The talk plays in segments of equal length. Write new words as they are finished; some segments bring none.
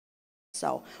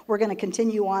So we're going to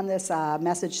continue on this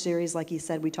message series. Like he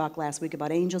said, we talked last week about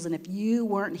angels, and if you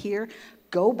weren't here,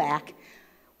 go back,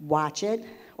 watch it,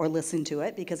 or listen to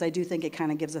it, because I do think it kind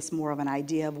of gives us more of an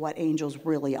idea of what angels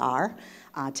really are.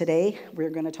 Today, we're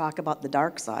going to talk about the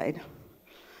dark side.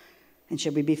 And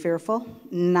should we be fearful?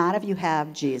 Not if you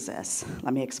have Jesus.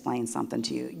 Let me explain something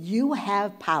to you. You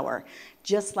have power.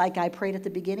 Just like I prayed at the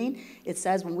beginning, it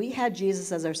says when we have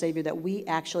Jesus as our Savior that we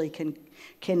actually can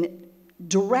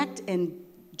direct and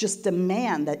just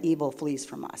demand that evil flees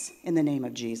from us in the name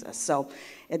of Jesus. So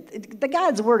the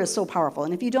God's word is so powerful.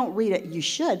 And if you don't read it, you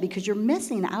should, because you're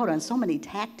missing out on so many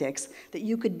tactics that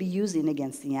you could be using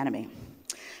against the enemy.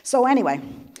 So anyway,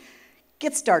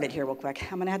 get started here real quick.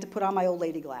 I'm going to have to put on my old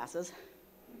lady glasses.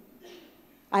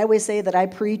 I always say that I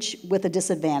preach with a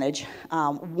disadvantage.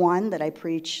 One, that I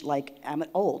preach like I'm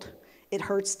old. It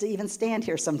hurts to even stand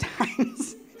here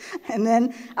sometimes. And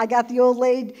then I got the old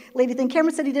lady thing.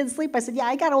 Cameron said he didn't sleep. I said, yeah,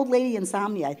 I got old lady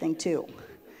insomnia, I think, too.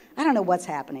 I don't know what's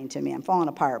happening to me. I'm falling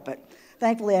apart. But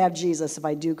thankfully, I have Jesus. If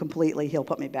I do completely, he'll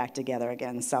put me back together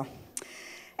again. So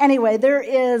anyway, there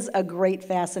is a great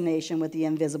fascination with the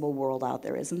invisible world out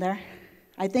there, isn't there?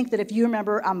 I think that if you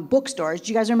remember bookstores,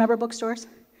 do you guys remember bookstores?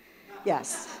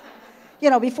 Yes. You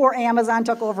know, before Amazon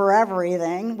took over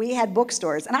everything, we had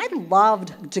bookstores. And I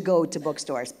loved to go to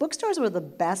bookstores. Bookstores were the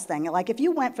best thing. Like, if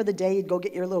you went for the day, you'd go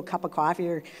get your little cup of coffee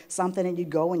or something, and you'd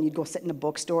go sit in a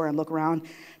bookstore and look around.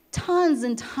 Tons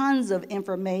and tons of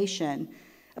information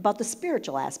about the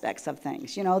spiritual aspects of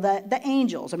things. You know, the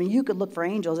angels. I mean, you could look for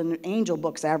angels in angel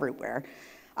books everywhere.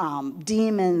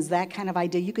 Demons, that kind of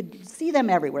idea. You could see them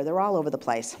everywhere. They're all over the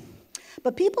place.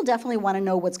 But people definitely want to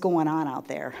know what's going on out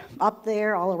there. Up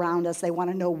there, all around us, they want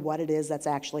to know what it is that's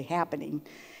actually happening.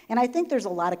 And I think there's a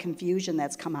lot of confusion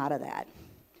that's come out of that.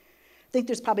 I think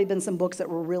there's probably been some books that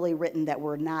were really written that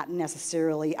were not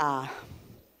necessarily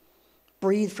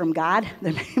breathed from God.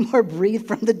 They're more breathed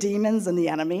from the demons and the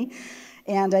enemy.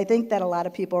 And I think that a lot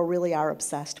of people really are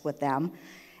obsessed with them.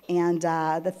 And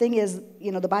the thing is,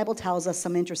 you know, the Bible tells us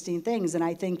some interesting things. And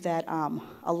I think that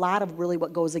a lot of really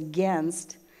what goes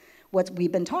against what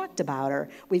we've been talked about, or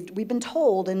we've been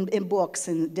told in books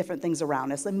and different things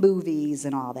around us, and movies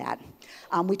and all that.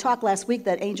 We talked last week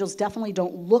that angels definitely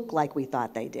don't look like we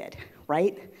thought they did,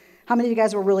 right? How many of you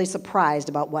guys were really surprised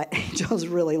about what angels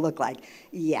really look like?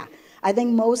 Yeah. I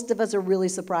think most of us are really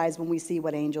surprised when we see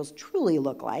what angels truly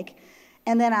look like.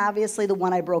 And then obviously the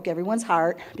one I broke everyone's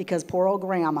heart, because poor old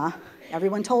grandma,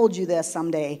 everyone told you this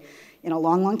someday, you know, a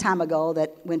long, long time ago,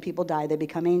 that when people die, they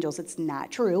become angels. It's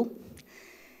not true.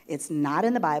 It's not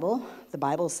in the Bible. The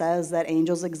Bible says that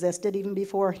angels existed even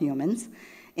before humans,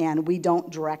 and we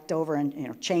don't direct over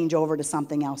and change over to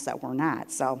something else that we're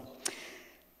not. So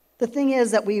the thing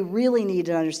is that we really need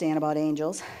to understand about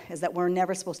angels is that we're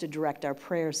never supposed to direct our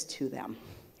prayers to them.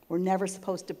 We're never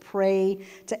supposed to pray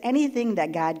to anything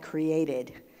that God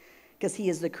created, because he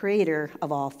is the creator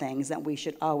of all things, that we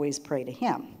should always pray to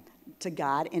him, to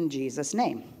God in Jesus'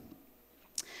 name.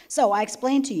 So I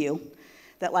explained to you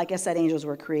that, like I said, angels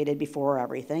were created before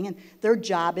everything, and their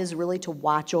job is really to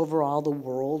watch over all the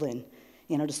world and,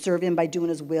 you know, to serve him by doing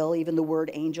his will. Even the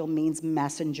word angel means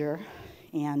messenger,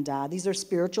 and these are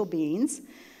spiritual beings.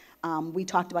 We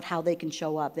talked about how they can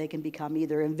show up. They can become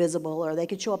either invisible, or they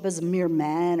could show up as mere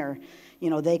men, or,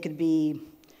 you know, they could be,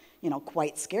 you know,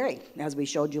 quite scary, as we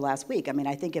showed you last week. I mean,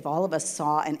 I think if all of us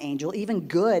saw an angel, even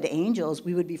good angels,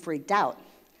 we would be freaked out.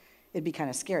 It'd be kind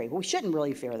of scary. Well, we shouldn't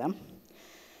really fear them.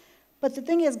 But the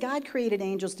thing is, God created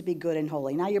angels to be good and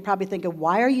holy. Now you're probably thinking,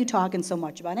 why are you talking so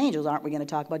much about angels? Aren't we going to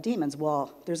talk about demons?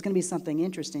 Well, there's going to be something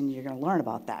interesting you're going to learn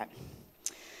about that.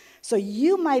 So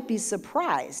you might be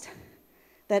surprised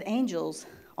that angels,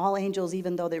 all angels,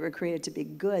 even though they were created to be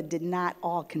good, did not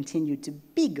all continue to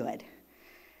be good.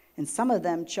 And some of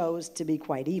them chose to be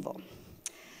quite evil.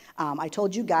 I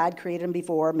told you God created them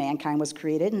before mankind was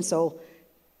created. And so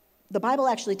the Bible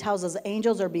actually tells us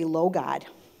angels are below God,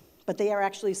 but they are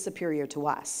actually superior to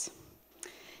us.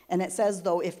 And it says,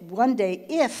 though, if one day,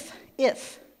 if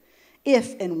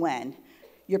and when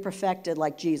you're perfected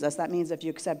like Jesus, that means if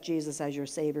you accept Jesus as your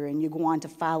Savior and you go on to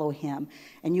follow him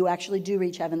and you actually do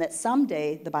reach heaven, that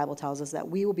someday, the Bible tells us, that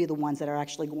we will be the ones that are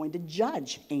actually going to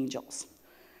judge angels.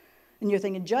 And you're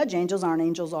thinking, judge angels? Aren't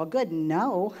angels all good?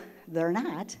 No, they're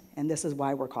not. And this is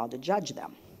why we're called to judge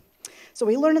them. So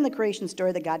we learn in the creation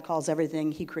story that God calls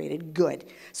everything he created good.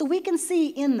 So we can see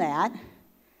in that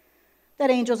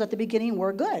angels at the beginning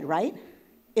were good, right?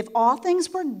 If all things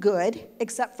were good,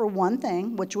 except for one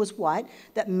thing, which was what?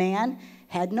 That man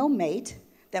had no mate.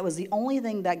 That was the only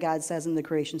thing that God says in the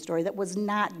creation story that was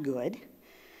not good.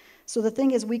 So the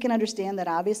thing is, we can understand that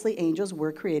obviously angels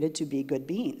were created to be good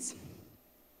beings.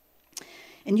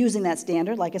 And using that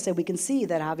standard, like I said, we can see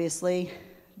that obviously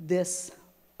this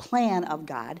plan of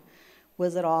God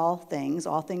was that all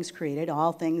things created,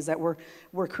 all things that were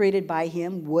created by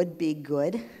him would be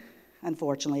good.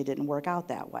 Unfortunately, it didn't work out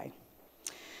that way.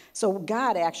 So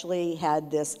God actually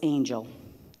had this angel,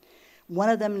 one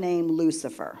of them named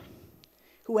Lucifer,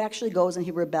 who actually goes and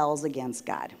he rebels against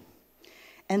God.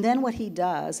 And then what he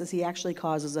does is he actually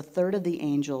causes a third of the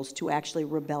angels to actually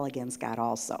rebel against God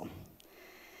also.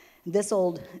 This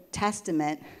Old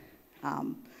Testament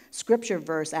scripture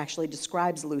verse actually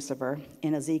describes Lucifer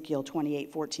in Ezekiel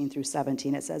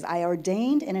 28:14-17. It says, I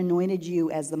ordained and anointed you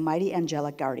as the mighty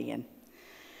angelic guardian.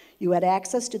 You had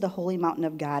access to the holy mountain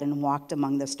of God and walked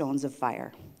among the stones of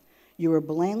fire. You were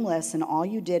blameless in all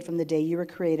you did from the day you were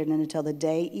created and until the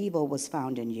day evil was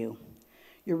found in you.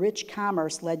 Your rich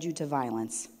commerce led you to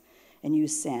violence, and you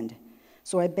sinned.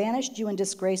 So I banished you in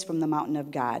disgrace from the mountain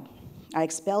of God. I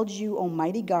expelled you, O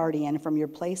mighty guardian, from your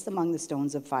place among the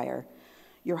stones of fire.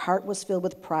 Your heart was filled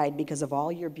with pride because of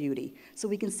all your beauty. So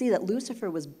we can see that Lucifer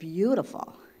was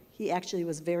beautiful. He actually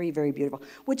was very, very beautiful,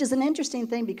 which is an interesting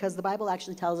thing because the Bible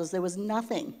actually tells us there was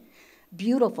nothing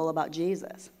beautiful about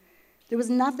Jesus. There was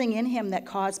nothing in him that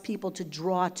caused people to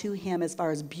draw to him as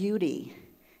far as beauty.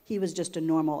 He was just a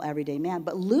normal, everyday man.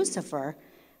 But Lucifer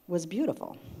was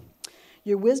beautiful.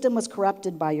 Your wisdom was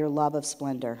corrupted by your love of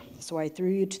splendor. So I threw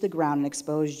you to the ground and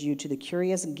exposed you to the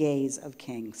curious gaze of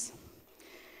kings.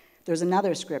 There's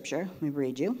another scripture. Let me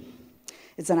read you.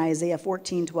 It's in Isaiah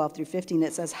 14:12-15.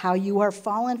 It says, How you are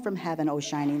fallen from heaven, O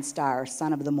shining star,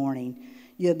 son of the morning.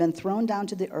 You have been thrown down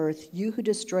to the earth, you who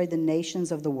destroyed the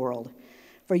nations of the world.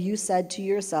 For you said to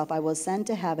yourself, I will ascend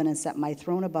to heaven and set my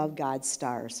throne above God's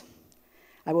stars.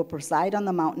 I will preside on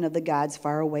the mountain of the gods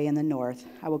far away in the north.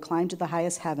 I will climb to the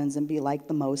highest heavens and be like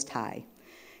the Most High.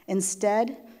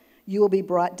 Instead, you will be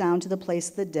brought down to the place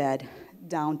of the dead,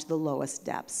 down to the lowest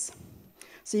depths.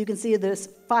 So you can see this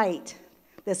fight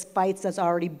that's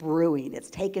already brewing.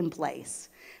 It's taken place.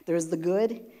 There's the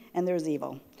good and there's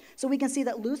evil. So we can see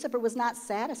that Lucifer was not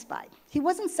satisfied. He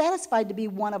wasn't satisfied to be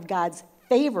one of God's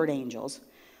favored angels,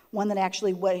 one that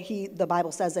actually, the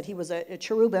Bible says that he was a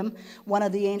cherubim, one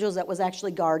of the angels that was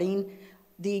actually guarding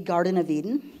the Garden of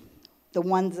Eden, the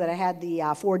ones that had the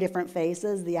 4 different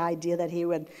faces, the idea that he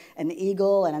would, an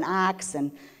eagle and an ox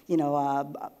and,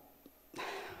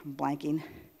 blanking,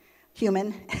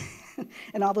 human,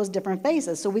 and all those different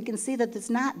faces. So we can see that it's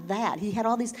not that. He had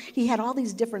all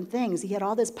these different things. He had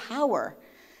all this power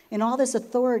and all this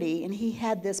authority, and he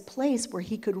had this place where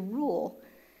he could rule.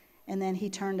 And then he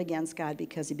turned against God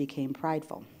because he became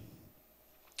prideful.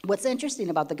 What's interesting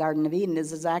about the Garden of Eden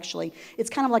is actually, it's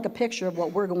kind of like a picture of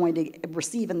what we're going to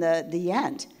receive in the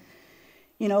end.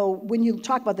 When you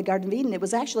talk about the Garden of Eden, it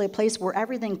was actually a place where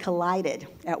everything collided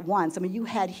at once. I mean, you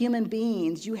had human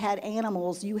beings, you had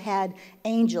animals, you had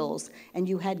angels, and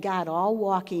you had God all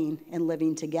walking and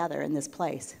living together in this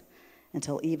place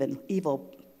until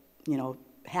evil,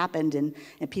 happened and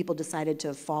people decided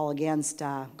to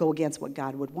go against what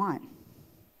God would want.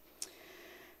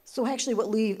 So actually what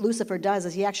Lucifer does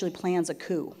is he actually plans a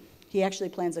coup. He actually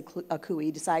plans a coup.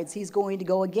 He decides he's going to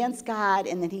go against God,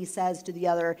 and then he says to the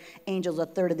other angels, a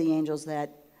third of the angels,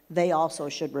 that they also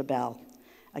should rebel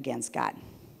against God.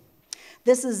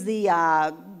 This is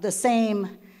the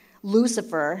same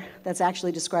Lucifer that's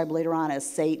actually described later on as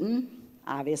Satan,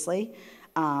 obviously.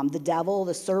 The devil,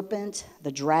 the serpent,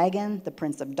 the dragon, the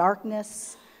prince of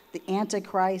darkness, the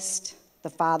Antichrist, the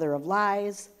father of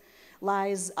lies,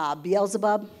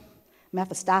 Beelzebub,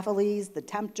 Mephistopheles, the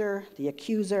tempter, the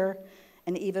accuser,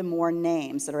 and even more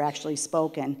names that are actually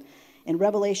spoken. In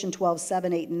Revelation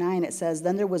 12:7, 8, and 9, it says,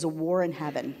 Then there was a war in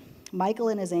heaven. Michael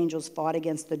and his angels fought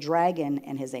against the dragon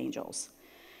and his angels.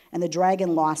 And the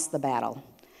dragon lost the battle,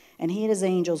 and he and his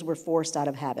angels were forced out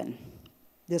of heaven.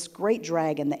 This great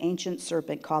dragon, the ancient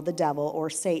serpent called the devil or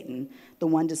Satan, the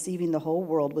one deceiving the whole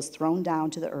world, was thrown down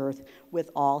to the earth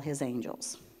with all his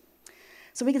angels.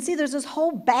 So we can see there's this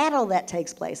whole battle that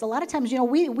takes place. A lot of times,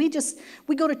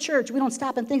 we go to church. We don't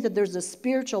stop and think that there's a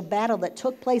spiritual battle that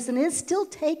took place and is still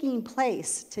taking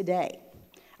place today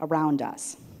around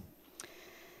us.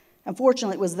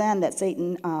 Unfortunately, it was then that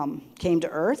Satan came to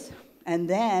earth, and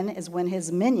then is when his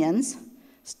minions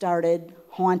started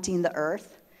haunting the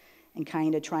earth and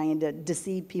kind of trying to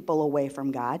deceive people away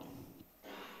from God.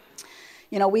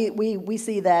 We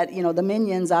see that, the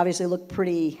minions obviously look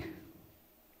pretty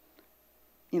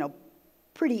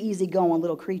easygoing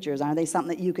little creatures. Aren't they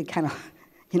something that you could kind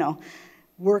of,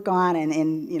 work on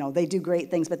and they do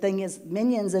great things. But the thing is,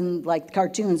 minions in like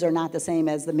cartoons are not the same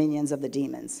as the minions of the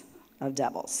demons, of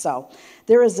devils. So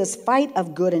there is this fight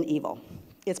of good and evil.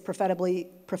 It's prophetically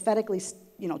prophetically,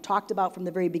 talked about from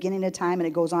the very beginning of time, and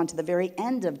it goes on to the very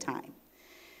end of time.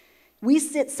 We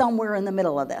sit somewhere in the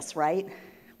middle of this, right?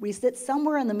 We sit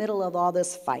somewhere in the middle of all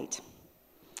this fight.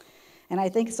 And I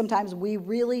think sometimes we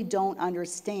really don't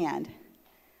understand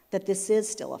that this is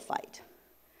still a fight,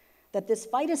 that this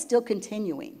fight is still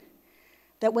continuing,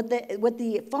 that what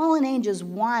the fallen angels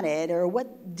wanted, or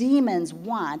what demons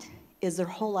want, is their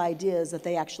whole idea is that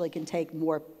they actually can take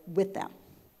more with them.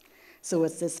 So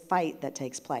it's this fight that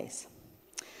takes place.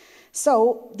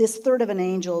 So this third of an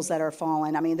angels that are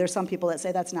fallen, there's some people that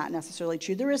say that's not necessarily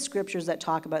true. There is scriptures that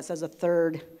talk about, it says a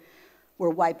third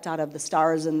were wiped out of the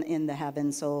stars in the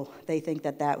heavens, so they think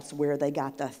that that's where they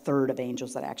got the third of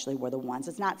angels that actually were the ones.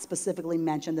 It's not specifically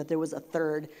mentioned that there was a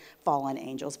third fallen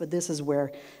angels, but this is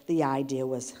where the idea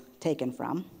was taken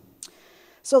from.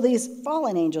 So these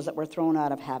fallen angels that were thrown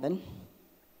out of heaven,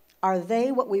 are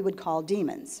they what we would call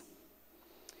demons?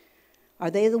 Are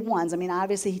they the ones?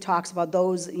 Obviously he talks about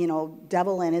those,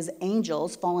 devil and his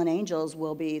angels, fallen angels,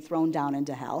 will be thrown down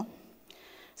into hell.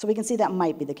 So we can see that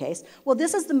might be the case. Well,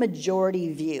 this is the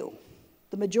majority view.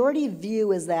 The majority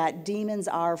view is that demons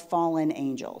are fallen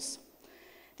angels.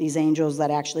 These angels that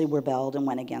actually rebelled and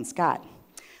went against God.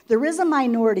 There is a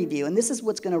minority view, and this is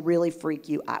what's going to really freak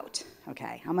you out.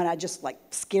 Okay, I'm going to just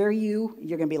scare you.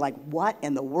 You're going to be like, what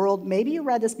in the world? Maybe you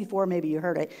read this before, maybe you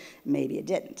heard it, maybe you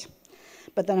didn't.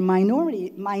 But then a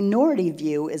minority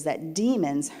view is that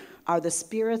demons are the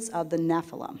spirits of the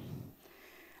Nephilim.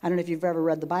 I don't know if you've ever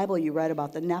read the Bible, you read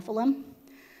about the Nephilim.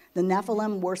 The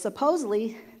Nephilim were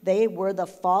supposedly, they were the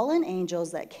fallen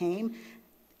angels that came.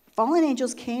 Fallen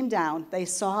angels came down, they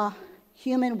saw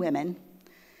human women.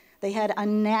 They had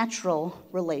unnatural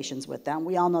relations with them.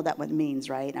 We all know that what it means,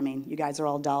 right? You guys are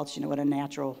all adults, you know what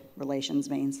unnatural relations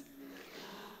means.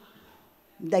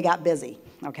 They got busy,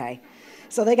 okay?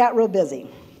 So they got real busy.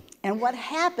 And what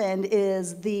happened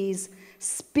is these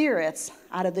spirits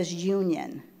out of this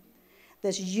union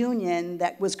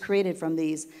that was created from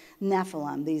these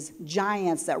Nephilim, these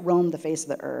giants that roamed the face of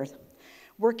the earth,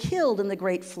 were killed in the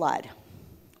great flood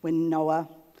when Noah,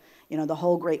 the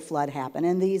whole great flood happened.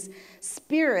 And these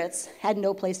spirits had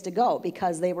no place to go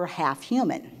because they were half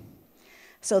human.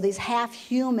 So these half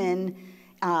human,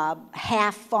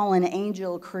 half fallen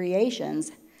angel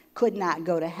creations could not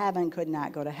go to heaven, could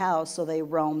not go to hell, so they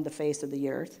roamed the face of the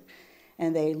earth,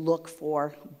 and they look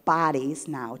for bodies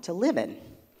now to live in.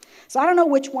 So I don't know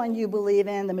which one you believe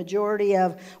in. The majority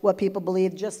of what people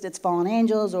believe, just it's fallen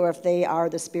angels, or if they are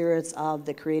the spirits of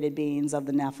the created beings of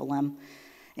the Nephilim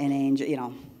and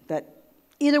angel, that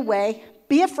either way,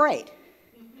 be afraid.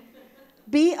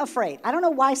 Be afraid. I don't know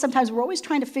why sometimes we're always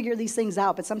trying to figure these things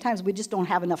out, but sometimes we just don't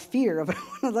have enough fear of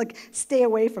it. Stay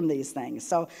away from these things.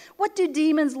 So what do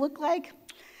demons look like?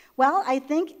 Well, I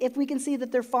think if we can see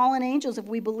that they're fallen angels, if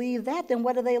we believe that, then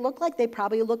what do they look like? They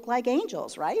probably look like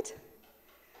angels, right?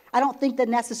 I don't think that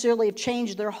necessarily have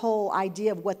changed their whole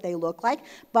idea of what they look like,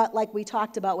 but like we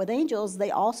talked about with angels,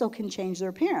 they also can change their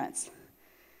appearance.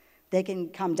 They can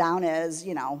come down as,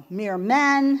 mere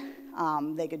men.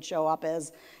 They could show up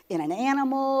as in an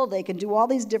animal. They can do all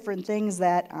these different things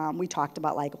that we talked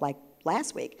about like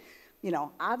last week.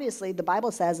 Obviously the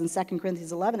Bible says in 2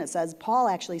 Corinthians 11, it says, Paul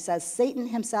actually says, Satan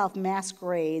himself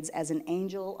masquerades as an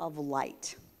angel of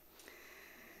light.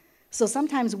 So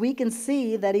sometimes we can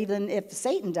see that even if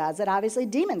Satan does it, obviously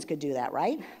demons could do that,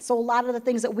 right? So a lot of the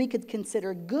things that we could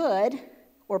consider good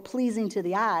or pleasing to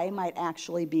the eye might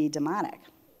actually be demonic.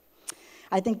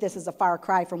 I think this is a far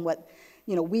cry from what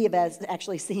we have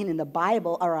actually seen in the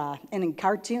Bible, or and in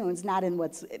cartoons, not in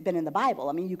what's been in the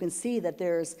Bible. You can see that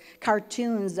there's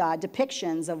cartoons,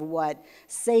 depictions of what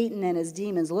Satan and his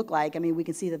demons look like. We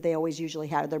can see that they always usually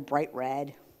have, they're bright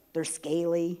red, they're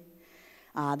scaly.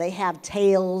 They have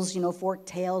tails, forked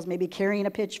tails, maybe carrying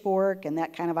a pitchfork and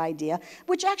that kind of idea,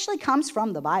 which actually comes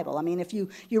from the Bible. If you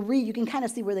read, you can kind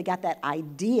of see where they got that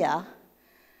idea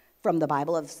from the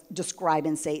Bible of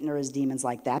describing Satan or his demons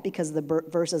like that, because the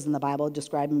verses in the Bible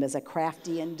describe him as a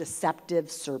crafty and deceptive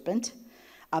serpent,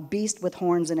 a beast with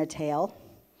horns and a tail.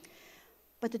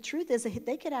 But the truth is that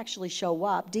they could actually show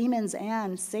up, demons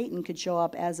and Satan could show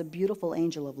up as a beautiful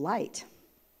angel of light.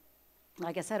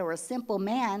 Like I said, or a simple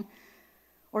man,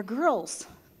 or girls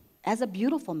as a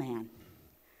beautiful man.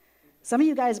 Some of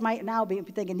you guys might now be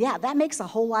thinking, yeah, that makes a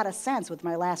whole lot of sense with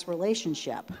my last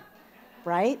relationship,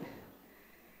 right?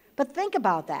 But think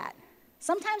about that.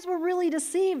 Sometimes we're really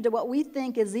deceived to what we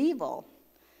think is evil.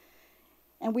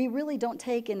 And we really don't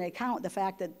take into account the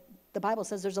fact that the Bible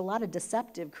says there's a lot of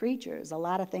deceptive creatures, a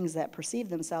lot of things that perceive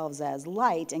themselves as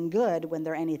light and good when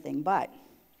they're anything but.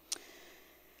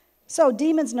 So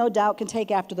demons, no doubt, can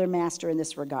take after their master in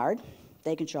this regard.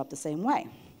 they can show up the same way.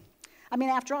 I mean,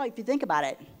 after all, if you think about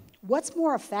it, what's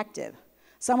more effective?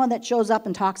 Someone that shows up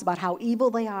and talks about how evil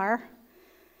they are,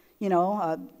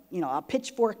 a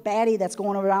pitchfork baddie that's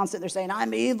going around sitting there saying,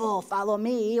 I'm evil, follow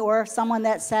me, or someone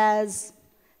that says,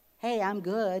 hey, I'm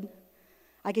good,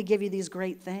 I could give you these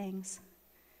great things.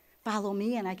 Follow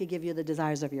me and I could give you the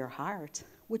desires of your heart.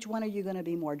 Which one are you going to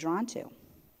be more drawn to?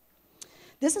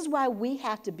 This is why we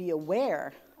have to be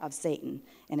aware of Satan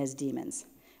and his demons.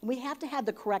 We have to have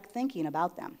the correct thinking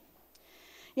about them.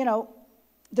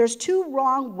 There's two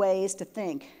wrong ways to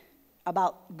think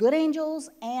about good angels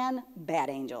and bad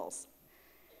angels.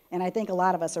 And I think a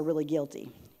lot of us are really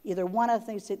guilty. Either one of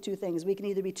these two things, we can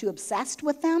either be too obsessed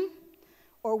with them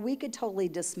or we could totally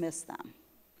dismiss them.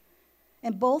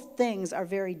 And both things are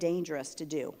very dangerous to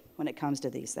do when it comes to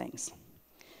these things.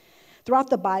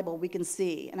 Throughout the Bible, we can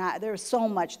see, and there's so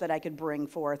much that I could bring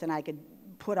forth and I could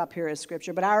put up here as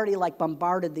scripture, but I already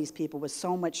bombarded these people with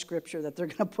so much scripture that they're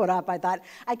going to put up. I thought,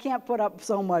 I can't put up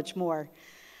so much more.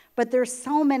 But there's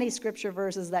so many scripture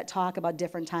verses that talk about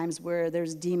different times where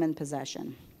there's demon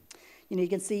possession. You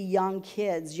can see young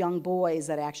kids, young boys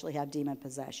that actually have demon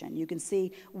possession. You can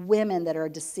see women that are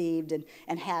deceived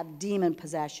and have demon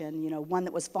possession. One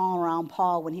that was following around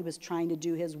Paul when he was trying to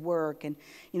do his work. And,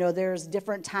 there's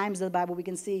different times of the Bible we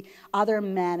can see other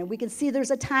men. And we can see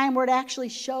there's a time where it actually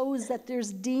shows that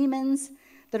there's demons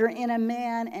that are in a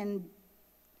man. And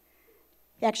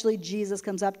actually Jesus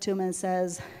comes up to him and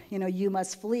says, you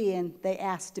must flee. And they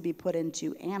ask to be put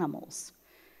into animals.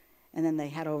 And then they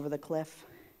head over the cliff.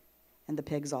 And the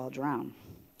pigs all drown.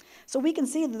 So we can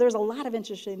see that there's a lot of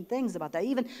interesting things about that.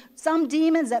 Even some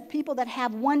demons, that people that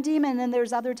have one demon, and then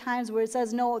there's other times where it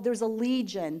says, no, there's a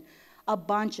legion, a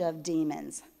bunch of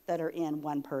demons that are in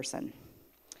one person.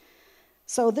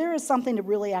 So there is something to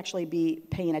really actually be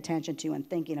paying attention to and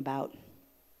thinking about.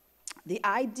 The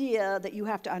idea that you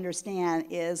have to understand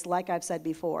is, like I've said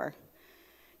before,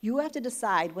 you have to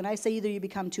decide, when I say either you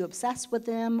become too obsessed with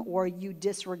them or you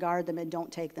disregard them and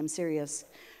don't take them serious,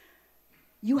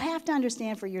 you have to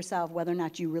understand for yourself whether or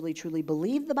not you really truly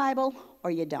believe the Bible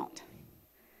or you don't.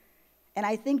 And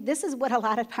I think this is what a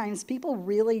lot of times people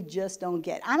really just don't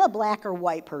get. I'm a black or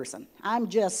white person. I'm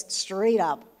just straight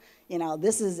up,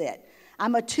 this is it.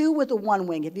 I'm a 2 with a 1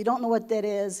 wing. If you don't know what that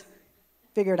is,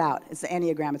 figure it out. It's the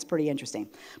Enneagram. It's pretty interesting.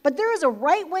 But there is a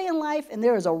right way in life and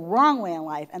there is a wrong way in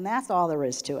life, and that's all there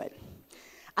is to it.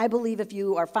 I believe if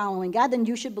you are following God, then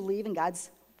you should believe in God's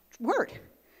word.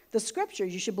 The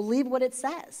scriptures, you should believe what it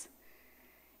says.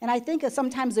 And I think that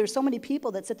sometimes there's so many people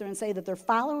that sit there and say that they're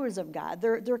followers of God,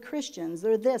 they're Christians,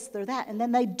 they're this, they're that, and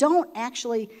then they don't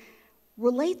actually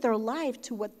relate their life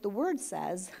to what the word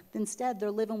says. Instead,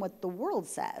 they're living what the world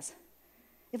says.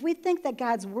 If we think that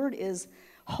God's word is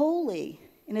holy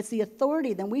and it's the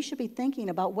authority, then we should be thinking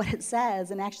about what it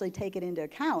says and actually take it into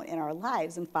account in our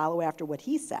lives and follow after what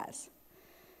he says.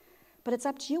 But it's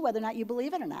up to you whether or not you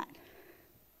believe it or not.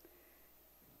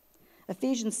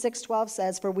 Ephesians 6:12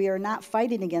 says, for we are not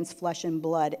fighting against flesh and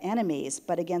blood enemies,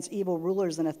 but against evil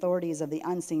rulers and authorities of the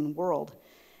unseen world,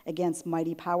 against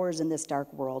mighty powers in this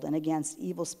dark world, and against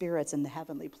evil spirits in the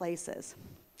heavenly places.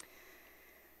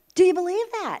 Do you believe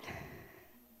that?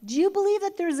 Do you believe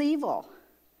that there's evil?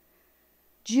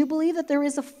 Do you believe that there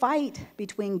is a fight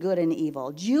between good and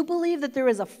evil? Do you believe that there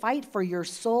is a fight for your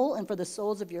soul and for the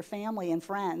souls of your family and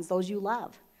friends, those you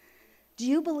love? Do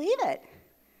you believe it?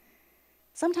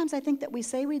 Sometimes I think that we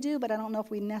say we do, but I don't know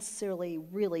if we necessarily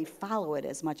really follow it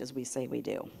as much as we say we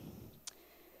do.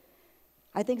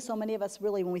 I think so many of us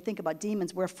really, when we think about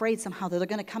demons, we're afraid somehow that they're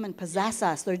going to come and possess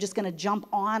us. They're just going to jump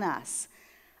on us.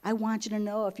 I want you to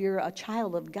know, if you're a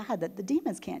child of God, that the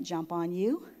demons can't jump on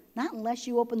you, not unless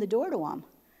you open the door to them.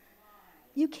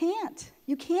 You can't.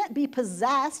 You can't be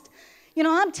possessed.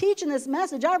 I'm teaching this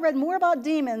message. I read more about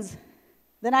demons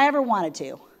than I ever wanted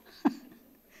to.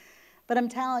 But I'm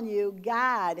telling you,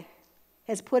 God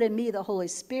has put in me the Holy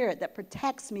Spirit that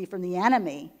protects me from the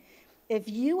enemy. If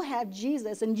you have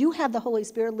Jesus and you have the Holy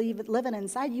Spirit living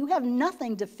inside, you have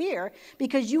nothing to fear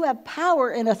because you have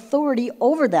power and authority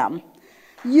over them.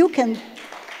 You can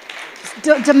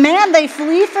demand they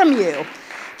flee from you.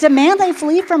 Demand they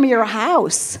flee from your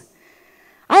house.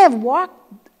 I have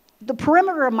walked the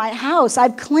perimeter of my house.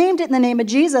 I've claimed it in the name of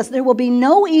Jesus. There will be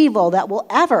no evil that will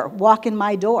ever walk in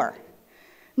my door.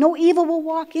 No evil will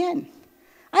walk in.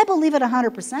 I believe it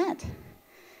 100%.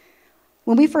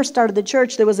 When we first started the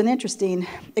church, there was an interesting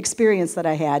experience that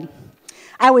I had.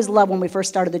 I always loved when we first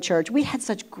started the church. We had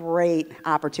such great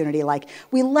opportunity.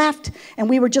 We left and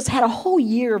we had a whole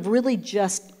year of really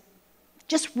just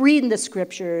just reading the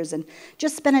scriptures and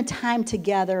just spending time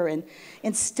together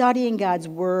and studying God's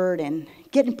word and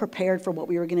getting prepared for what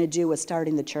we were going to do with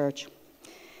starting the church.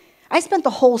 I spent the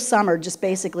whole summer just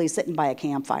basically sitting by a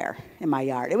campfire in my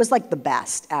yard. It was like the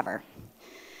best ever.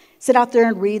 Sit out there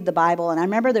and read the Bible. And I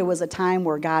remember there was a time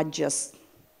where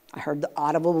I heard the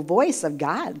audible voice of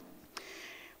God,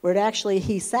 where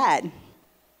he said,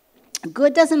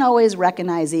 good doesn't always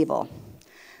recognize evil,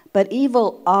 but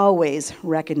evil always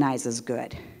recognizes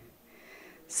good.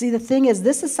 See, the thing is,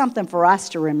 this is something for us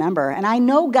to remember. And I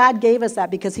know God gave us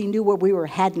that because he knew where we were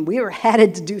heading. We were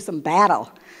headed to do some battle.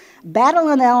 Battle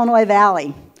in the Illinois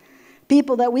Valley.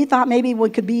 People that we thought maybe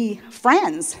could be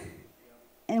friends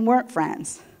and weren't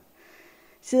friends.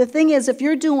 See, the thing is, if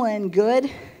you're doing good,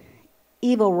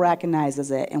 evil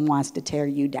recognizes it and wants to tear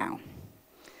you down.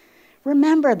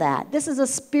 Remember that. This is a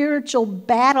spiritual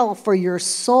battle for your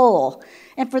soul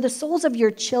and for the souls of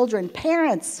your children.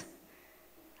 Parents,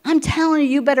 I'm telling you,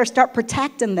 you better start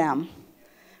protecting them.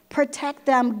 Protect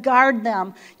them, guard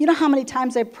them. You know how many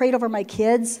times I've prayed over my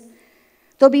kids?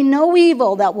 There'll be no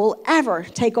evil that will ever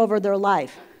take over their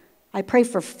life. I pray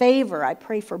for favor. I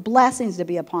pray for blessings to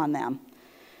be upon them.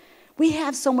 We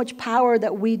have so much power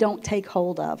that we don't take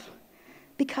hold of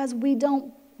because we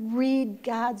don't read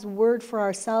God's word for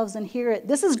ourselves and hear it.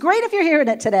 This is great if you're hearing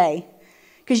it today,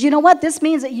 because you know what? This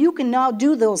means that you can now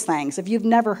do those things if you've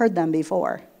never heard them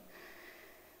before.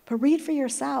 But read for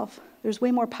yourself. There's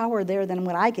way more power there than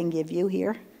what I can give you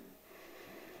here.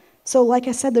 So like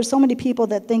I said, there's so many people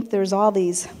that think there's all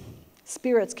these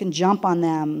spirits can jump on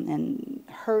them and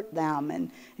hurt them.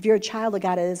 And if you're a child of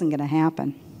God, it isn't going to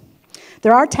happen.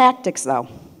 There are tactics, though.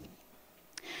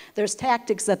 There's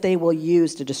tactics that they will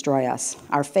use to destroy us,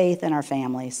 our faith and our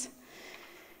families.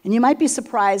 And you might be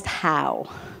surprised how.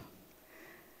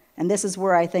 And this is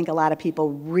where I think a lot of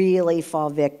people really fall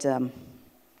victim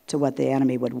to what the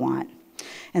enemy would want.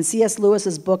 In C.S.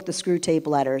 Lewis's book, The Screwtape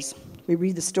Letters, we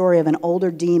read the story of an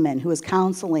older demon who is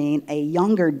counseling a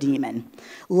younger demon,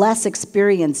 less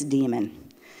experienced demon.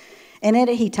 And in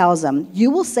it he tells them, you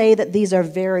will say that these are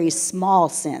very small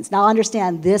sins. Now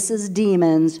understand, this is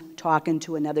demons talking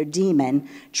to another demon,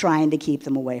 trying to keep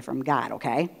them away from God,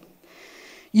 okay?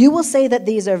 You will say that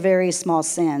these are very small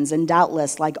sins, and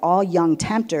doubtless, like all young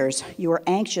tempters, you are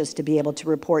anxious to be able to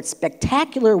report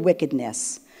spectacular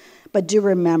wickedness. But do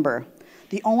remember,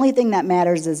 the only thing that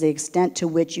matters is the extent to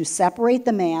which you separate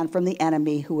the man from the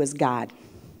enemy who is God.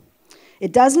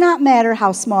 It does not matter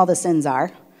how small the sins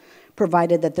are,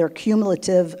 provided that their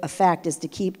cumulative effect is to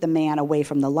keep the man away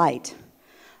from the light.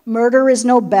 Murder is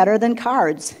no better than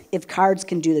cards, if cards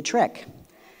can do the trick.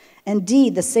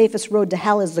 Indeed, the safest road to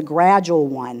hell is the gradual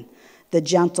one, the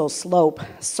gentle slope,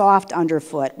 soft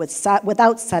underfoot,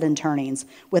 without sudden turnings,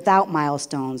 without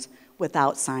milestones,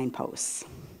 without signposts.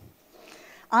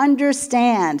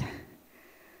 Understand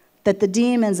that the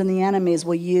demons and the enemies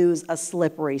will use a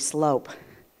slippery slope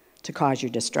to cause your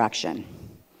destruction.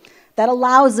 That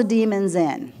allows the demons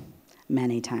in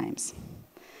many times.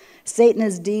 Satan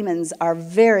and his demons are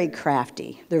very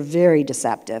crafty. They're very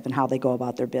deceptive in how they go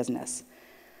about their business.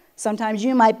 Sometimes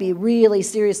you might be really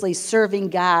seriously serving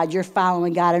God, you're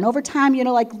following God, and over time,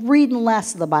 like reading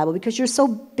less of the Bible because you're so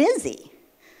busy.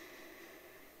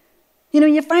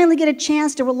 You finally get a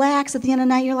chance to relax at the end of the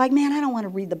night, you're like, man, I don't want to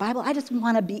read the Bible. I just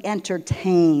want to be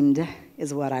entertained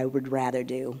is what I would rather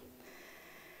do.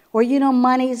 Or,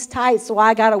 money's tight, so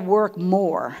I got to work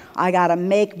more. I got to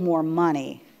make more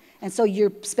money. And so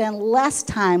you spend less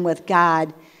time with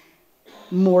God,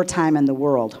 more time in the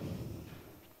world.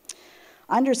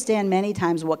 Understand many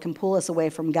times what can pull us away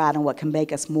from God and what can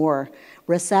make us more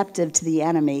receptive to the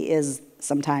enemy is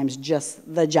sometimes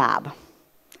just the job,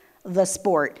 the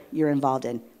sport you're involved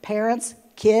in. Parents,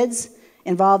 kids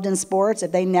involved in sports,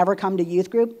 if they never come to youth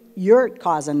group, you're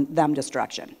causing them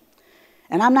destruction.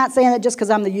 And I'm not saying that just because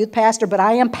I'm the youth pastor, but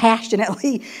I am passionate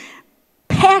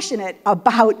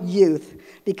about youth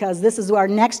because this is our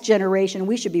next generation.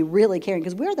 We should be really caring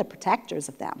because we're the protectors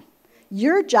of them.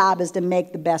 Your job is to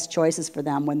make the best choices for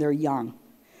them when they're young.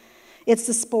 It's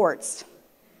the sports.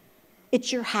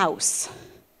 It's your house.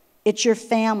 It's your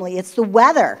family. It's the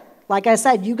weather. Like I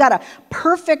said, you got a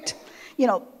perfect,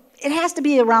 it has to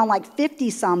be around like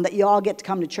 50-some that you all get to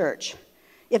come to church.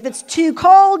 If it's too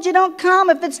cold, you don't come.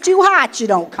 If it's too hot, you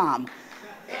don't come.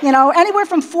 Anywhere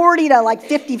from 40 to like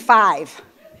 55.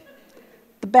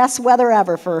 The best weather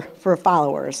ever for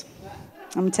followers.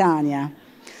 I'm telling you.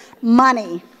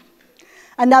 Money.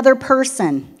 Another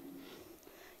person.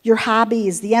 Your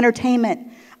hobbies, the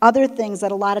entertainment, other things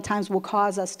that a lot of times will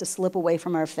cause us to slip away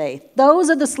from our faith. Those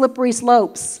are the slippery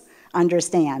slopes,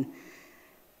 understand.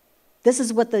 This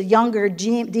is what the younger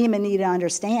demon need to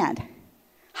understand.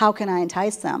 How can I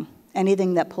entice them?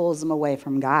 Anything that pulls them away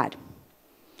from God.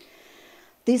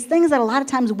 These things that a lot of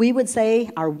times we would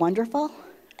say are wonderful,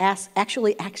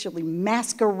 actually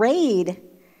masquerade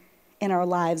in our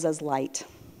lives as light.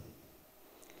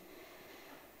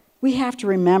 We have to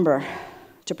remember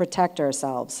to protect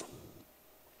ourselves.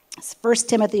 1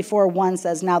 Timothy 4:1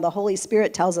 says, "Now the Holy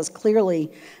Spirit tells us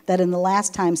clearly that in the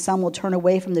last time some will turn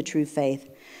away from the true faith.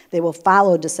 They will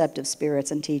follow deceptive spirits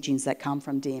and teachings that come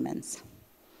from demons."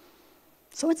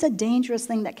 So it's a dangerous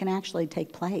thing that can actually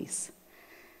take place.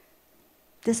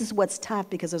 This is what's tough,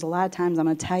 because there's a lot of times I'm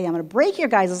going to tell you, I'm going to break your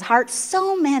guys' heart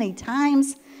so many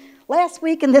times, last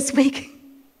week and this week.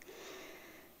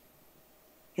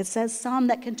 It says some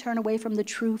that can turn away from the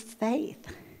true faith.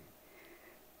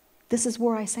 This is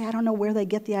where I say, I don't know where they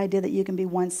get the idea that you can be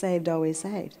once saved, always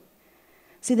saved.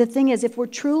 See, the thing is, if we're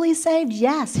truly saved,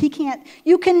 yes,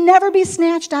 you can never be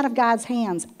snatched out of God's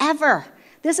hands, ever.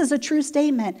 This is a true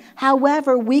statement.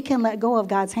 However, we can let go of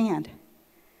God's hand.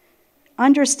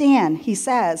 Understand, he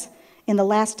says, in the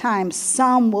last time,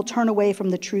 some will turn away from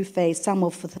the true faith, some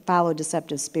will follow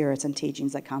deceptive spirits and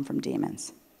teachings that come from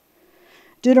demons.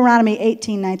 Deuteronomy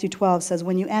 18:9-12 says,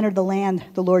 "When you enter the land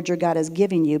the Lord your God is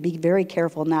giving you, be very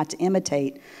careful not to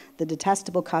imitate the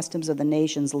detestable customs of the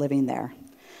nations living there.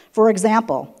 For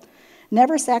example,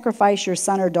 never sacrifice your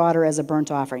son or daughter as a burnt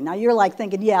offering." Now you're like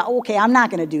thinking, yeah, okay, I'm not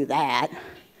going to do that.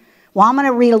 Well, I'm going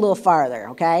to read a little farther,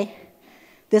 okay?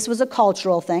 This was a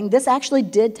cultural thing. This actually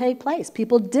did take place.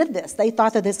 People did this. They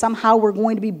thought that they somehow were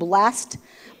going to be blessed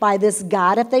by this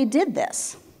God if they did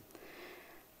this.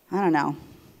 I don't know.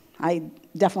 I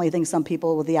definitely think some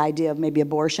people with the idea of maybe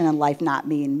abortion and life not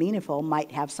being meaningful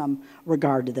might have some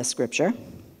regard to this scripture.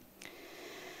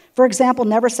 For example,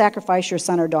 never sacrifice your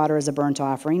son or daughter as a burnt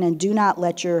offering, and do not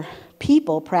let your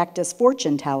people practice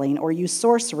fortune-telling or use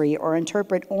sorcery or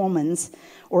interpret omens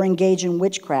or engage in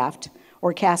witchcraft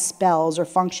or cast spells or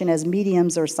function as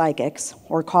mediums or psychics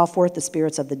or call forth the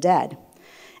spirits of the dead.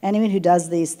 Anyone who does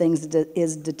these things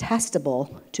is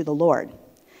detestable to the Lord.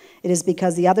 It is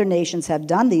because the other nations have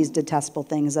done these detestable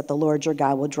things that the Lord your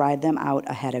God will drive them out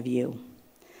ahead of you.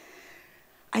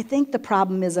 I think the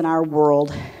problem is in our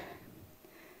world,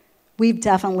 we've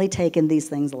definitely taken these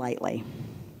things lightly.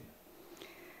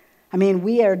 I mean,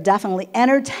 we are definitely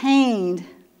entertained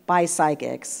by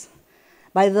psychics,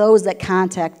 by those that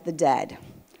contact the dead.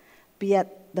 But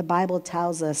yet the Bible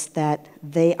tells us that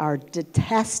they are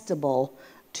detestable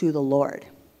to the Lord.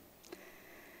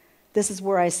 This is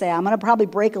where I say I'm going to probably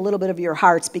break a little bit of your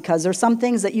hearts, because there's some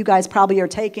things that you guys probably are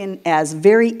taking as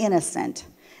very innocent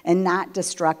and not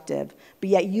destructive, but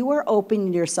yet you are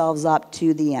opening yourselves up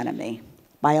to the enemy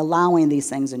by allowing these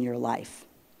things in your life.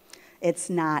 It's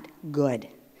not good.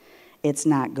 It's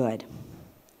not good.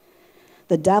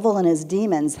 The devil and his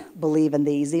demons believe in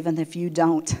these, even if you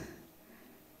don't.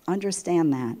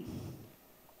 Understand that.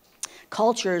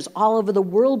 Cultures all over the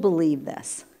world believe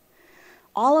this.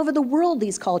 All over the world,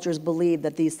 these cultures believe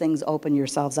that these things open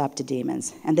yourselves up to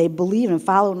demons. And they believe and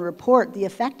follow and report the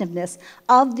effectiveness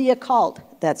of the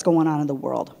occult that's going on in the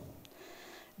world.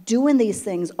 Doing these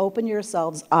things open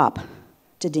yourselves up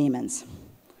to demons.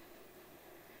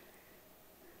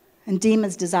 And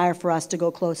demons desire for us to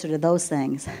go closer to those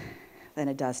things than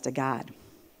it does to God.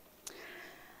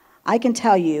 I can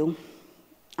tell you,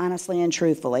 honestly and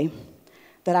truthfully,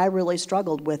 that I really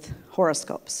struggled with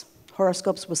horoscopes.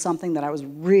 Horoscopes was something that I was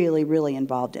really, really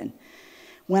involved in.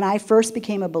 When I first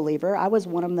became a believer, I was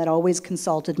one of them that always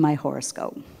consulted my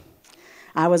horoscope.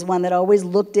 I was one that always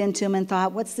looked into them and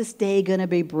thought, what's this day going to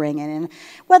be bringing? And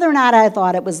whether or not I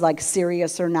thought it was like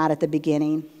serious or not at the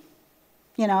beginning,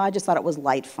 I just thought it was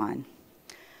light fun.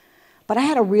 But I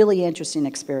had a really interesting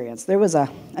experience. There was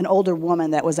an older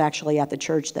woman that was actually at the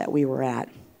church that we were at.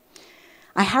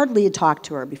 I hardly had talked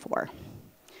to her before.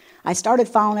 I started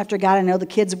following after God. I know the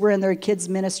kids were in their kids'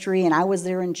 ministry, and I was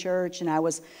there in church, and I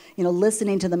was,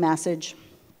 listening to the message.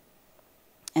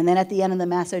 And then at the end of the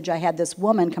message, I had this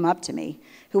woman come up to me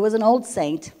who was an old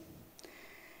saint.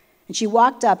 And she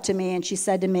walked up to me, and she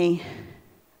said to me,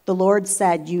 "The Lord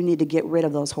said you need to get rid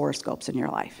of those horoscopes in your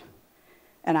life."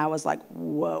 And I was like,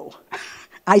 whoa.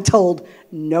 I told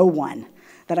no one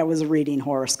that I was reading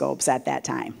horoscopes at that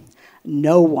time.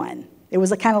 No one. It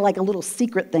was kind of like a little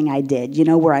secret thing I did,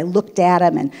 where I looked at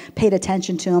them and paid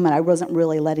attention to them, and I wasn't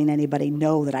really letting anybody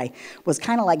know that I was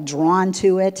kind of like drawn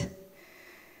to it.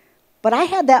 But I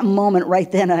had that moment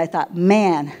right then, and I thought,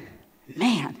 man,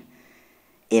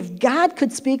 if God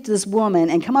could speak to this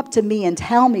woman and come up to me and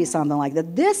tell me something like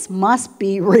that, this must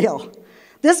be real.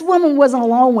 This woman wasn't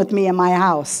alone with me in my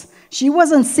house. She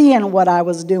wasn't seeing what I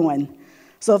was doing.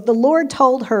 So if the Lord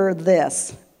told her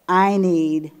this, I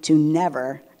need to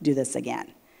never do this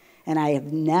again. And I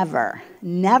have never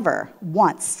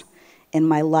once in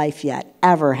my life yet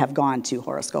ever have gone to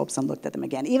horoscopes and looked at them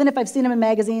again. Even if I've seen them in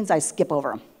magazines, I skip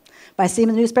over them. If I see them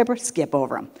in the newspaper, skip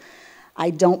over them. I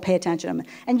don't pay attention to them.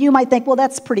 And you might think, well,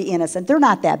 that's pretty innocent. They're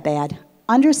not that bad.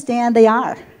 Understand they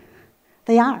are.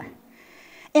 They are.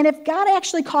 And if God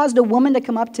actually caused a woman to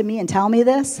come up to me and tell me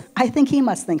this, I think he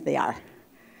must think they are.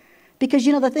 Because,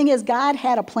 the thing is, God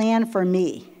had a plan for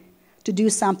me to do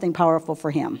something powerful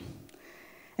for him.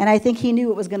 And I think he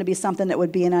knew it was going to be something that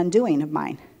would be an undoing of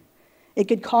mine. It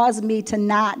could cause me to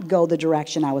not go the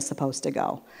direction I was supposed to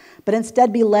go, but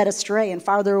instead be led astray and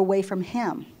farther away from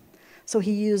him. So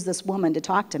he used this woman to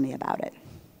talk to me about it.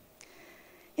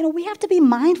 We have to be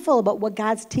mindful about what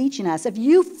God's teaching us. If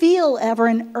you feel ever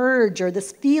an urge or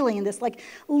this feeling, this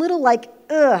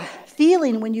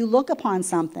feeling when you look upon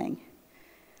something,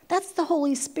 that's the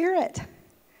Holy Spirit.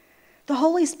 The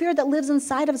Holy Spirit that lives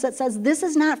inside of us that says, this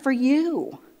is not for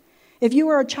you. If you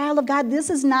are a child of God, this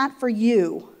is not for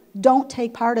you. Don't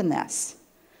take part in this.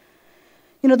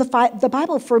 The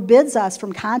Bible forbids us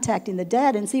from contacting the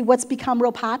dead. And see, what's become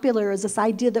real popular is this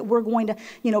idea that we're going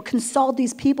to, consult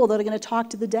these people that are going to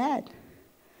talk to the dead.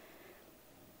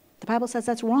 The Bible says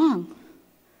that's wrong.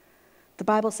 The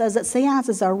Bible says that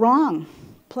seances are wrong.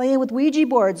 Playing with Ouija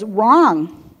boards,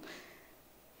 wrong.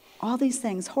 All these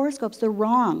things, horoscopes, they're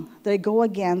wrong. They go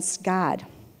against God.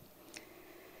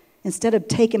 Instead of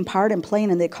taking part and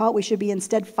playing in the occult, we should be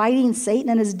instead fighting Satan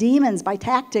and his demons by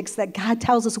tactics that God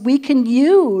tells us we can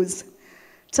use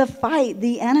to fight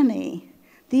the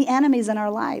enemies in our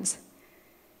lives.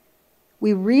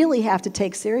 We really have to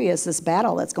take serious this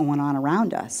battle that's going on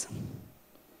around us.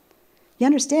 You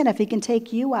understand, if he can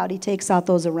take you out, he takes out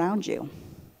those around you.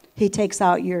 He takes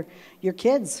out your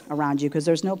kids around you because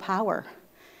there's no power.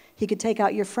 He could take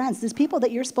out your friends. There's people that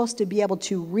you're supposed to be able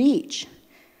to reach.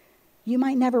 You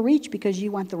might never reach because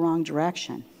you went the wrong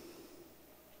direction.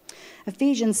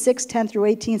 Ephesians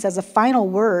 6:10-18 says, a final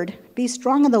word, be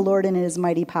strong in the Lord and in his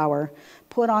mighty power.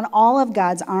 Put on all of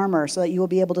God's armor so that you will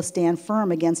be able to stand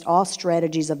firm against all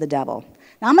strategies of the devil.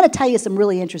 Now, I'm going to tell you some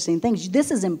really interesting things.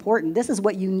 This is important. This is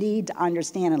what you need to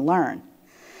understand and learn.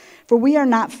 For we are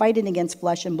not fighting against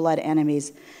flesh and blood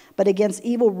enemies, but against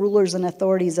evil rulers and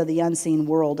authorities of the unseen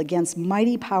world, against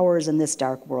mighty powers in this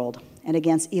dark world, and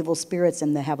against evil spirits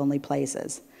in the heavenly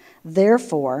places.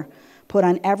 Therefore, put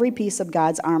on every piece of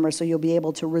God's armor so you'll be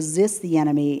able to resist the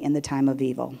enemy in the time of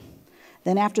evil.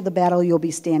 Then after the battle, you'll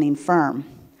be standing firm.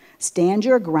 Stand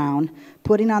your ground,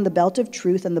 putting on the belt of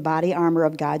truth and the body armor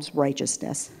of God's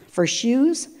righteousness. For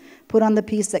shoes, put on the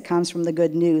piece that comes from the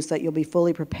good news so that you'll be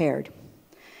fully prepared.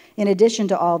 In addition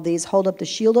to all these, hold up the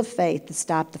shield of faith to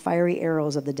stop the fiery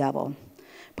arrows of the devil.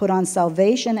 Put on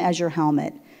salvation as your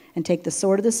helmet, and take the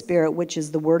sword of the Spirit, which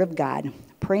is the word of God.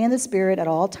 Pray in the Spirit at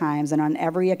all times and on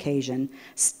every occasion.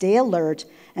 Stay alert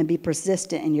and be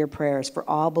persistent in your prayers for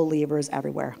all believers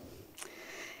everywhere.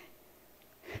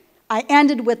 I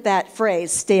ended with that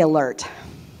phrase, stay alert,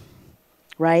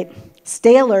 right?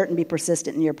 Stay alert and be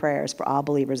persistent in your prayers for all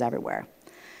believers everywhere.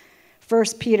 1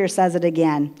 Peter says it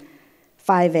again,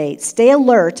 5:8. Stay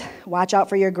alert, watch out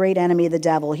for your great enemy, the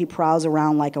devil. He prowls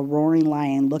around like a roaring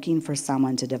lion looking for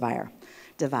someone to devour.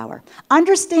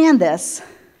 Understand this.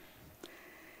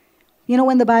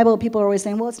 In the Bible, people are always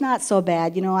saying, well, it's not so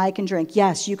bad. I can drink.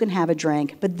 Yes, you can have a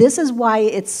drink. But this is why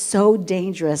it's so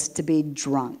dangerous to be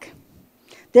drunk.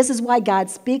 This is why God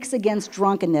speaks against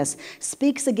drunkenness,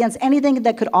 speaks against anything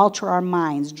that could alter our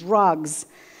minds, drugs,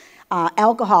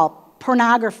 alcohol,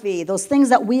 pornography, those things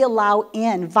that we allow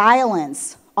in,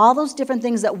 violence, all those different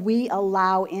things that we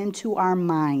allow into our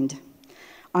mind.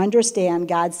 Understand,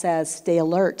 God says, stay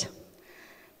alert.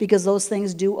 Because those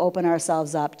things do open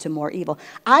ourselves up to more evil.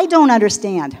 I don't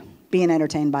understand being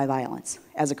entertained by violence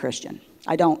as a Christian.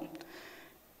 I don't.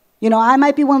 I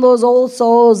might be one of those old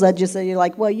souls that just say, you're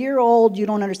like, well, you're old, you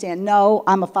don't understand. No,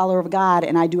 I'm a follower of God,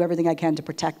 and I do everything I can to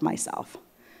protect myself.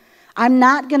 I'm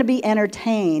not going to be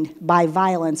entertained by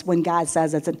violence when God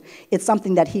says it's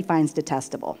something that he finds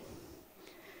detestable.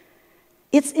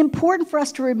 It's important for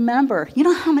us to remember,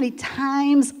 how many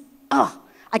times,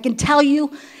 I can tell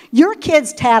you, your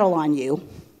kids tattle on you.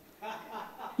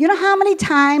 You know how many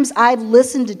times I've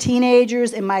listened to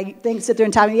teenagers and my things sit there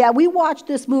and tell me, yeah, we watched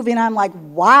this movie, and I'm like,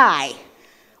 why?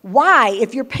 Why?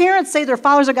 If your parents say they're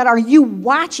followers of God, are you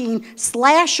watching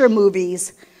slasher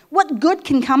movies? What good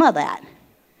can come of that?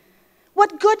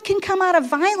 What good can come out of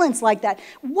violence like that?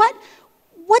 What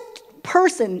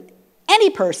person, any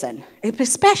person,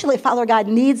 especially a follower of God,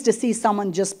 needs to see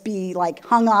someone just be like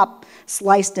hung up,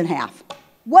 sliced in half?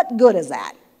 What good is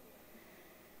that?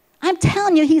 I'm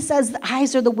telling you, he says the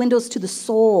eyes are the windows to the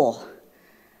soul.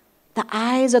 The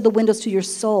eyes are the windows to your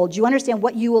soul. Do you understand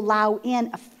what you allow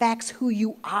in affects who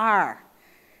you are?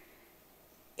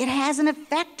 It has an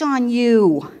effect on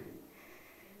you.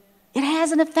 It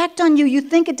has an effect on you. You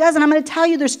think it doesn't. I'm going to tell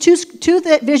you there's two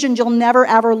visions you'll never,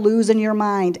 ever lose in your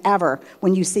mind, ever,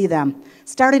 when you see them.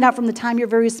 Starting out from the time you're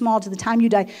very small to the time you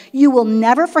die. You will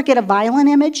never forget a violent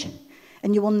image,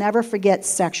 and you will never forget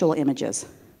sexual images.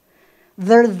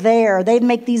 They're there. They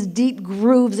make these deep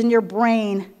grooves in your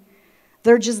brain.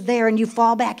 They're just there, and you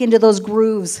fall back into those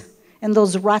grooves and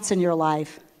those ruts in your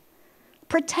life.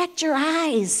 Protect your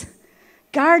eyes.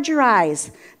 Guard your eyes.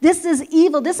 This is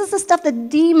evil. This is the stuff that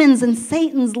demons and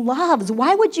Satan loves.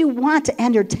 Why would you want to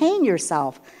entertain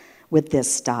yourself with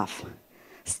this stuff?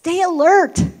 Stay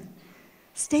alert.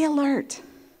 Stay alert.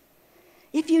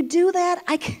 If you do that,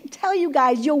 I can tell you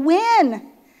guys, you'll win.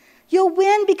 You'll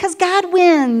win because God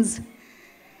wins.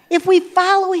 If we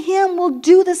follow him, we'll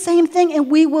do the same thing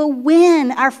and we will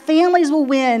win. Our families will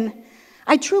win.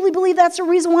 I truly believe that's the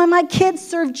reason why my kids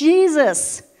serve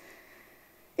Jesus.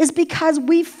 Is because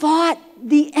we fought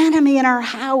the enemy in our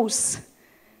house.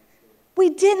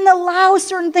 We didn't allow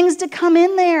certain things to come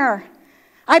in there.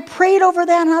 I prayed over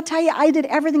that, and I'll tell you, I did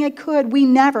everything I could.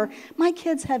 My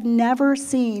kids have never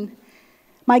seen,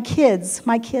 my kids,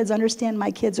 understand my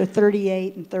kids are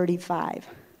 38 and 35.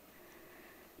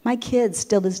 My kids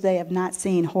still this day have not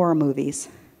seen horror movies.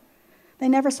 They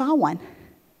never saw one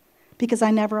because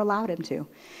I never allowed them to.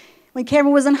 When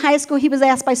Cameron was in high school, he was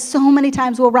asked by so many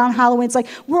times, well, around Halloween, it's like,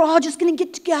 we're all just going to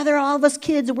get together, all of us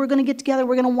kids, and we're going to get together,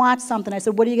 we're going to watch something. I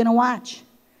said, what are you going to watch?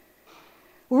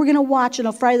 We're going to watch,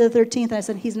 Friday the 13th, and I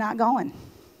said, he's not going.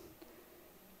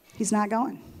 He's not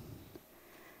going.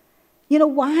 You know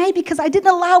why? Because I didn't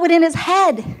allow it in his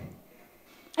head.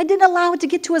 I didn't allow it to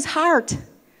get to his heart.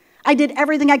 I did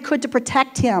everything I could to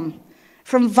protect him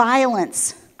from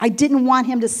violence. I didn't want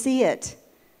him to see it.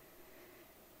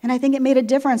 And I think it made a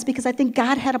difference because I think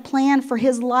God had a plan for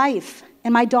his life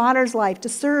and my daughter's life to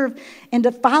serve and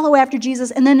to follow after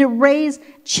Jesus and then to raise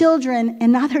children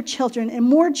and other children and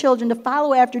more children to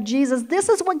follow after Jesus. This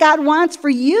is what God wants for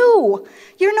you.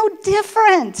 You're no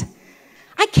different.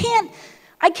 I can't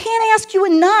ask you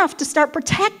enough to start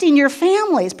protecting your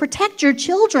families, protect your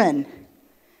children.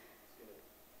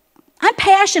 I'm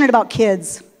passionate about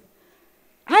kids.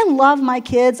 I love my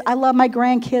kids. I love my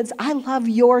grandkids. I love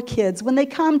your kids. When they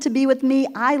come to be with me,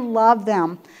 I love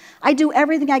them. I do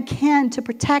everything I can to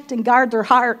protect and guard their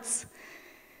hearts.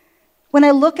 When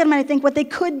I look at them, I think what they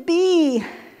could be.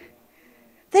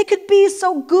 They could be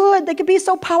so good. They could be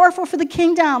so powerful for the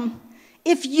kingdom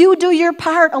if you do your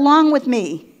part along with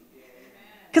me.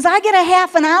 Because I get a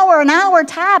half an hour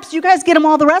tops. You guys get them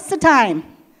all the rest of the time.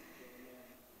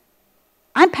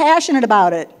 I'm passionate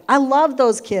about it. I love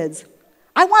those kids.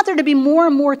 I want there to be more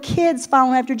and more kids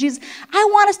following after Jesus. I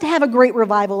want us to have a great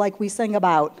revival like we sing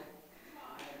about.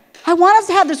 I want us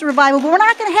to have this revival, but we're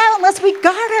not going to have it unless we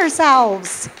guard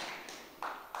ourselves.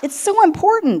 It's so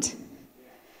important.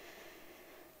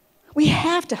 We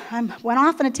have to. I went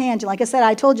off on a tangent. Like I said,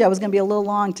 I told you I was going to be a little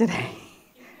long today.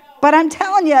 But I'm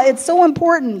telling you, it's so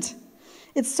important.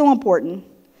 It's so important.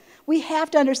 We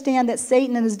have to understand that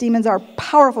Satan and his demons are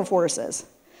powerful forces.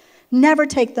 Never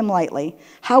take them lightly.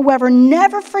 However,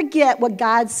 never forget what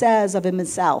God says of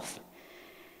himself.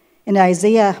 In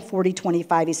Isaiah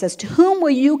 40:25, he says, to whom will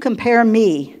you compare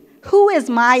me? Who is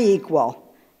my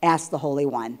equal? Asked the Holy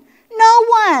One. No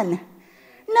one.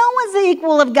 No one's the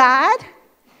equal of God.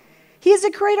 He is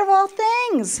the creator of all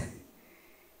things.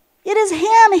 It is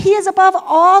him. He is above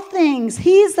all things.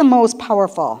 He's the most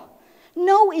powerful.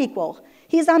 No equal.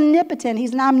 He's omnipotent.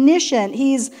 He's omniscient.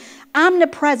 He's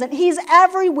omnipresent. He's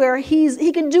everywhere.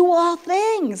 He can do all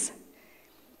things.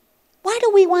 Why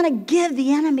do we want to give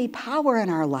the enemy power in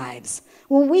our lives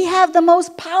when we have the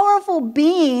most powerful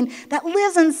being that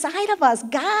lives inside of us,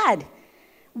 God?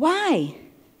 Why?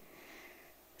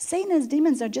 Satan and his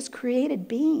demons are just created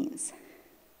beings.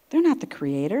 They're not the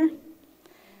creator.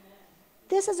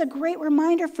 This is a great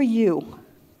reminder for you.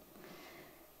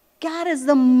 God is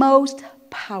the most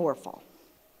powerful.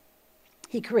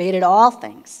 He created all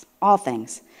things, all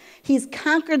things. He's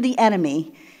conquered the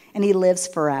enemy, and he lives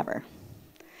forever.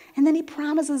 And then he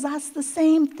promises us the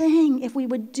same thing if we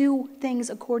would do things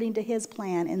according to his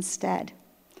plan instead.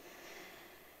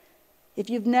 If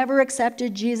you've never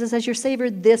accepted Jesus as your Savior,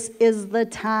 this is the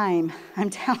time. I'm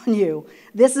telling you,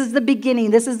 this is the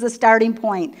beginning. This is the starting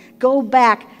point. Go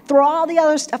back. Throw all the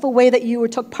other stuff away that you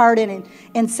took part in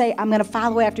and say, I'm going to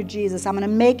follow after Jesus. I'm going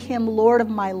to make him Lord of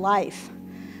my life.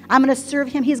 I'm going to serve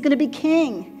him. He's going to be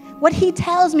king. What he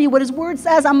tells me, what his word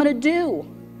says, I'm going to do.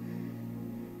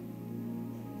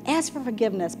 Ask for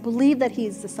forgiveness. Believe that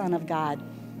he's the Son of God.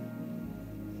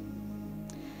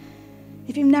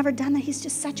 If you've never done that, he's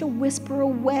just such a whisper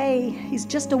away. He's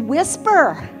just a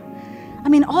whisper. I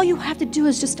mean, all you have to do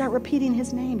is just start repeating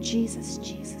his name. Jesus,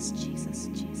 Jesus, Jesus,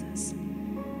 Jesus.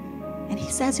 And he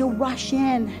says he'll rush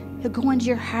in. He'll go into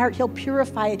your heart. He'll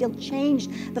purify it. He'll change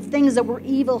the things that were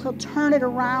evil. He'll turn it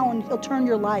around. He'll turn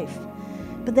your life.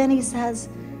 But then he says,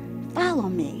 follow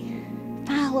me.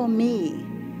 Follow me.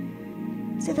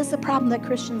 See, that's the problem that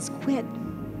Christians quit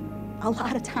a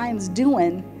lot of times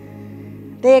doing.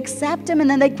 They accept him and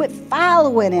then they quit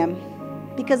following him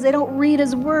because they don't read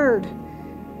his word.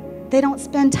 They don't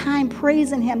spend time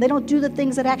praising him. They don't do the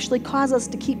things that actually cause us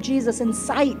to keep Jesus in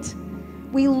sight.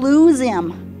 We lose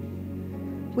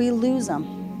him. We lose him.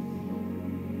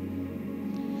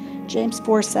 James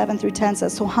 4:7-10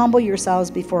 says, so humble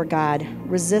yourselves before God.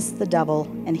 Resist the devil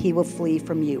and he will flee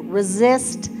from you.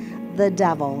 Resist the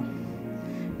devil.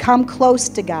 Come close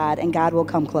to God and God will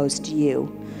come close to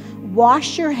you.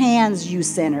 Wash your hands, you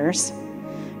sinners.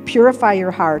 Purify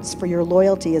your hearts, for your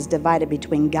loyalty is divided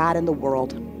between God and the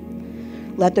world.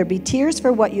 Let there be tears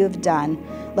for what you have done.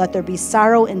 Let there be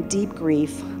sorrow and deep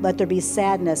grief. Let there be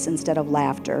sadness instead of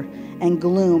laughter and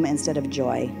gloom instead of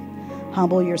joy.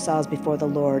 Humble yourselves before the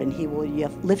Lord, and he will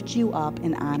lift you up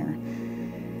in honor.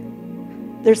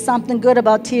 There's something good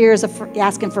about tears of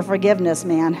asking for forgiveness,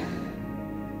 man.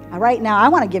 Right now, I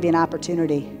want to give you an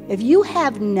opportunity. If you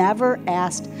have never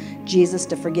asked Jesus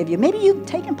to forgive you, maybe you've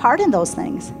taken part in those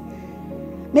things.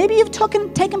 Maybe you've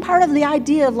taken part of the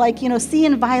idea of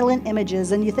seeing violent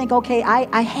images and you think, okay,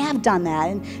 I have done that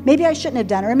and maybe I shouldn't have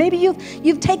done it. Or maybe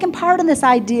you've taken part in this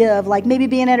idea of maybe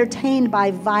being entertained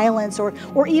by violence or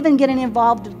even getting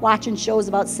involved watching shows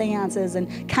about seances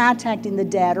and contacting the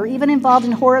dead, or even involved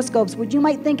in horoscopes, which you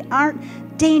might think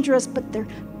aren't dangerous, but they're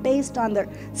based on the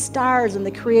stars and the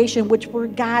creation, which were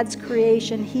God's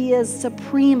creation. He is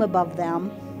supreme above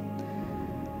them.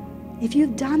 If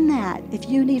you've done that, if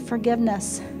you need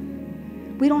forgiveness,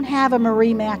 we don't have a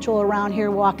Marie Matchell around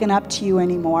here walking up to you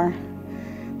anymore.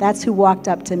 That's who walked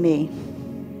up to me.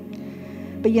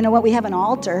 But you know what? We have an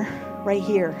altar right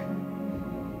here.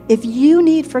 If you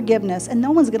need forgiveness, and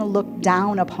no one's going to look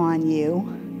down upon you,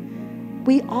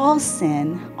 we all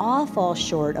sin, all fall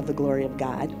short of the glory of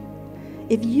God.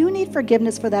 If you need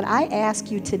forgiveness for that, I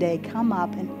ask you today, come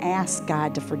up and ask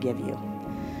God to forgive you.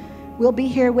 We'll be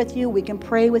here with you. We can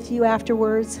pray with you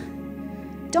afterwards.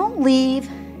 Don't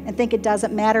leave and think it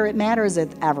doesn't matter. It matters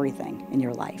with everything in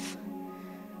your life.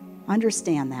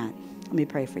 Understand that. Let me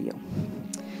pray for you.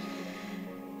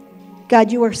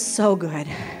 God, you are so good,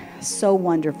 so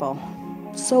wonderful,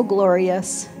 so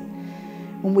glorious.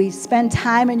 When we spend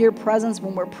time in your presence,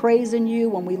 when we're praising you,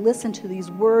 when we listen to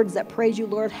these words that praise you,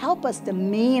 Lord, help us to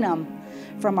mean them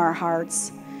from our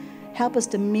hearts. Help us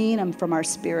to mean them from our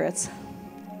spirits.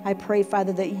 I pray,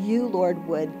 Father, that you, Lord,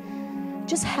 would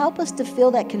just help us to feel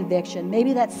that conviction,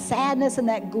 maybe that sadness and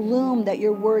that gloom that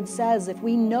your word says, if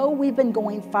we know we've been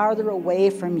going farther away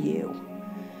from you.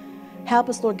 Help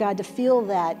us, Lord God, to feel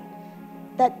that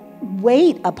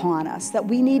weight upon us, that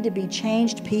we need to be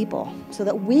changed people so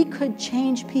that we could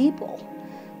change people.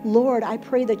 Lord, I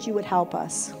pray that you would help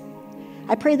us.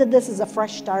 I pray that this is a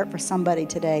fresh start for somebody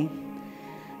today,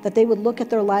 that they would look at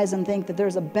their lives and think that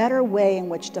there's a better way in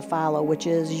which to follow, which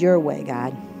is your way,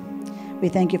 God. We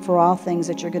thank you for all things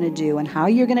that you're going to do and how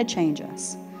you're going to change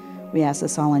us. We ask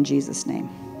this all in Jesus' name.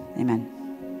 Amen.